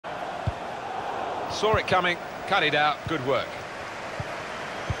Saw it coming, cut it out, good work.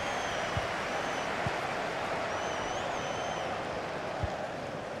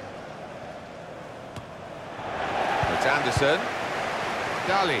 It's Anderson.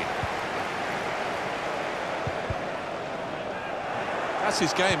 Dali. That's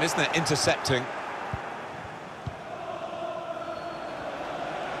his game, isn't it? Intercepting.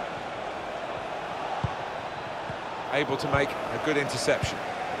 Able to make a good interception.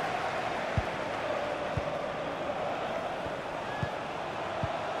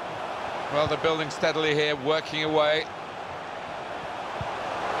 Well, they're building steadily here, working away.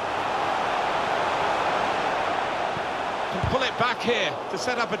 Can pull it back here to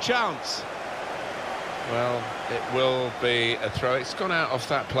set up a chance. Well, it will be a throw. It's gone out off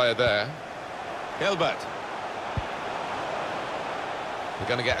that player there. Gilbert. We're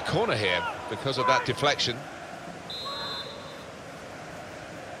going to get a corner here because of that deflection.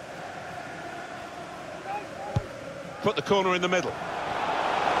 Put the corner in the middle.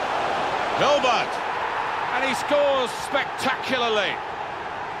 Gilbert! And he scores spectacularly.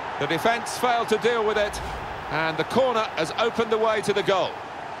 The defence failed to deal with it, and the corner has opened the way to the goal.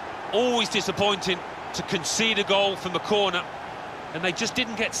 Always disappointing to concede a goal from the corner, and they just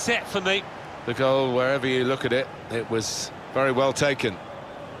didn't get set for me. The goal, wherever you look at it, it was very well taken.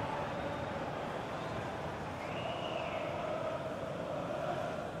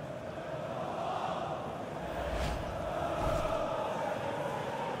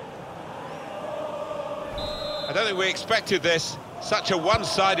 I don't think we expected this, such a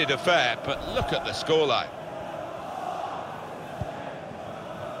one-sided affair, but look at the scoreline.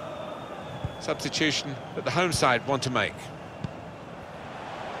 Substitution that the home side want to make.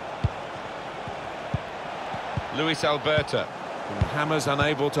 Luis Alberto. And Hammer's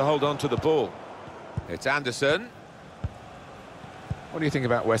unable to hold on to the ball. It's Anderson. What do you think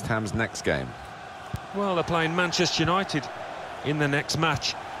about West Ham's next game? Well, they're playing Manchester United in the next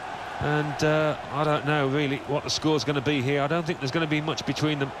match. And I don't know really what the score's going to be here. I don't think there's going to be much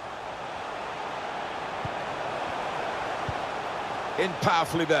between them. In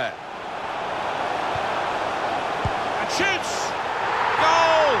powerfully there. And shoots!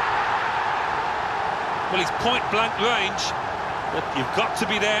 Goal! Well, he's point-blank range, but you've got to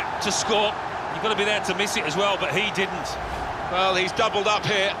be there to score. You've got to be there to miss it as well, but he didn't. Well, he's doubled up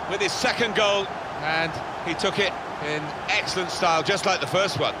here with his second goal, and he took it in excellent style, just like the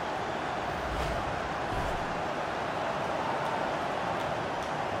first one.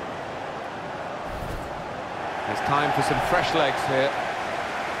 It's time for some fresh legs here.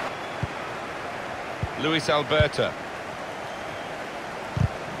 Luis Alberto.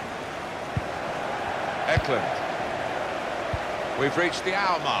 Eklund. We've reached the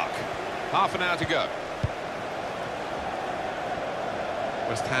hour mark. Half an hour to go.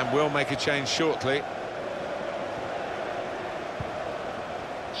 West Ham will make a change shortly.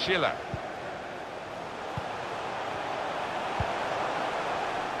 Schiller.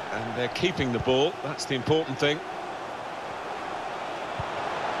 And they're keeping the ball, that's the important thing.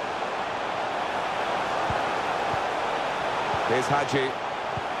 Here's Hadji.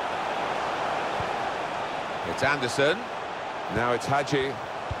 It's Anderson. Now it's Hadji. He's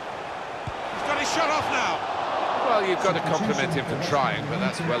got his shot off now. Well, you've got to compliment him for trying, but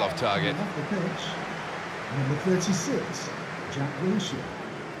that's well off target. Number 36, Jack Wilshere.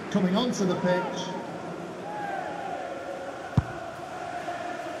 Coming onto the pitch.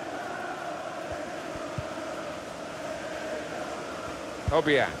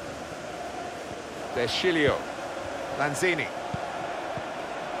 Obiang. Deschilio. Lanzini.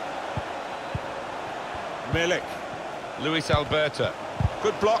 Milik. Luis Alberto.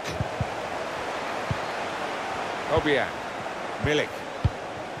 Good block. Obiang. Milik.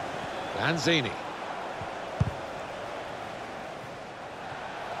 Lanzini.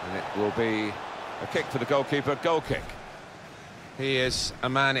 And it will be a kick for the goalkeeper, goal kick. He is a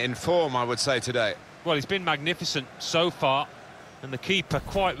man in form, I would say, today. Well, he's been magnificent so far, and the keeper,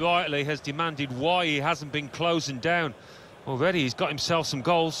 quite rightly, has demanded why he hasn't been closing down. Already, he's got himself some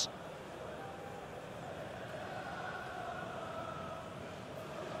goals.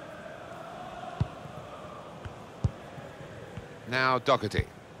 Now Doherty.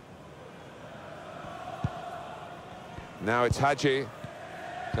 Now it's Hadji.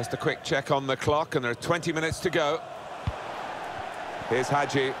 Just a quick check on the clock, and there are 20 minutes to go. Here's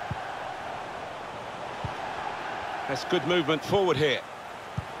Hadji. That's good movement forward here.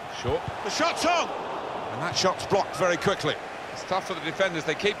 Short. The shot's on! And that shot's blocked very quickly. It's tough for the defenders.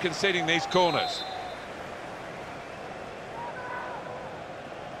 They keep conceding these corners.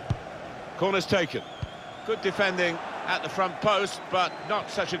 Corner's taken. Good defending at the front post, but not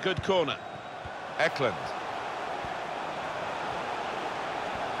such a good corner. Eklund.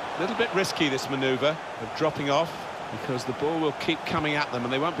 A little bit risky, this manoeuvre of dropping off, because the ball will keep coming at them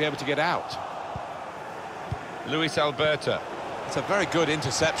and they won't be able to get out. Luis Alberto. It's a very good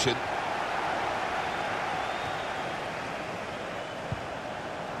interception.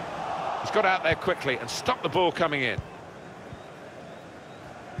 He's got out there quickly and stopped the ball coming in.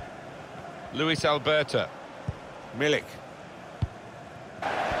 Luis Alberto. Milik.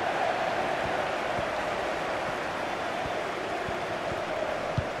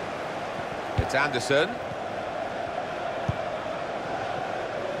 It's Anderson.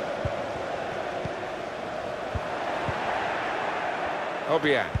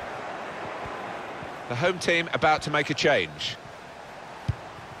 Obiang. The home team about to make a change.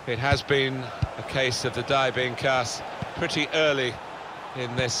 It has been a case of the die being cast pretty early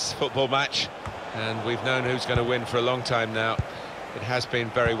in this football match, and we've known who's going to win for a long time now. It has been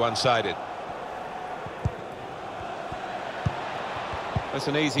very one-sided. That's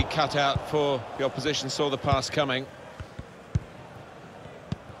an easy cutout for the opposition, saw the pass coming.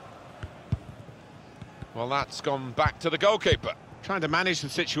 Well, that's gone back to the goalkeeper. Trying to manage the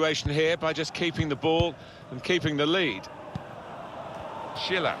situation here by just keeping the ball and keeping the lead.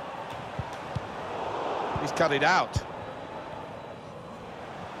 Schiller. He's cut it out.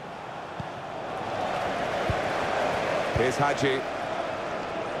 Here's Hadji.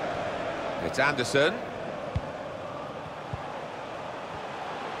 It's Anderson.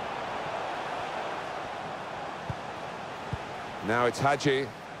 Now it's Hadji.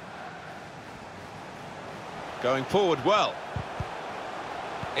 Going forward well.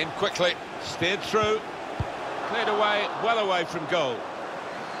 In quickly. Steered through. Cleared away, well away from goal.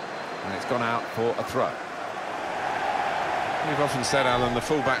 And it's gone out for a throw. We've often said, Alan, the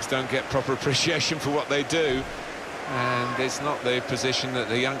fullbacks don't get proper appreciation for what they do. And it's not the position that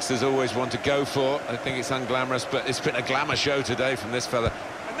the youngsters always want to go for. I think it's unglamorous, but it's been a glamour show today from this fella.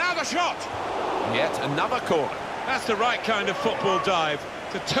 And now the shot! Yet another corner. That's the right kind of football dive,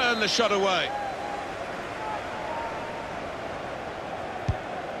 to turn the shot away.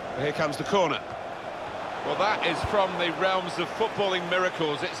 Here comes the corner. Well, that is from the realms of footballing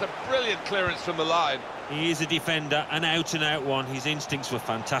miracles. It's a brilliant clearance from the line. He is a defender, an out-and-out one. His instincts were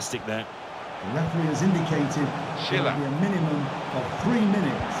fantastic there. The referee has indicated there will be a minimum of 3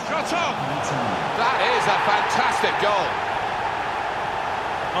 minutes. Shot on! That is a fantastic goal.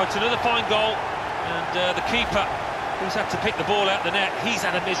 Oh, it's another fine goal, and the keeper, who's had to pick the ball out the net, he's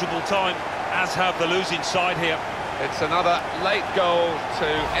had a miserable time, as have the losing side here. It's another late goal to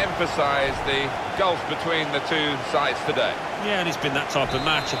emphasise the gulf between the two sides today. Yeah, and it's been that type of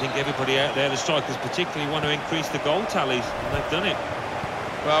match. I think everybody out there, the strikers particularly, want to increase the goal tallies, and they've done it.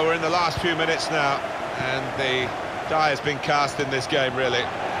 Well, we're in the last few minutes now, and the die has been cast in this game, really.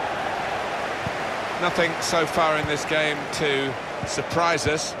 Nothing so far in this game to surprise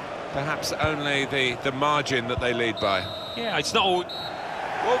us, perhaps only the margin that they lead by. Yeah, it's not all...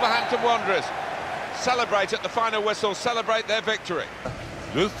 Wolverhampton Wanderers celebrate at the final whistle, celebrate their victory.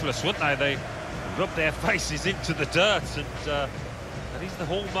 Ruthless, wouldn't they? They rub their faces into the dirt, and that is the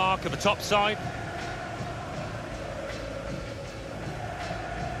hallmark of a top side.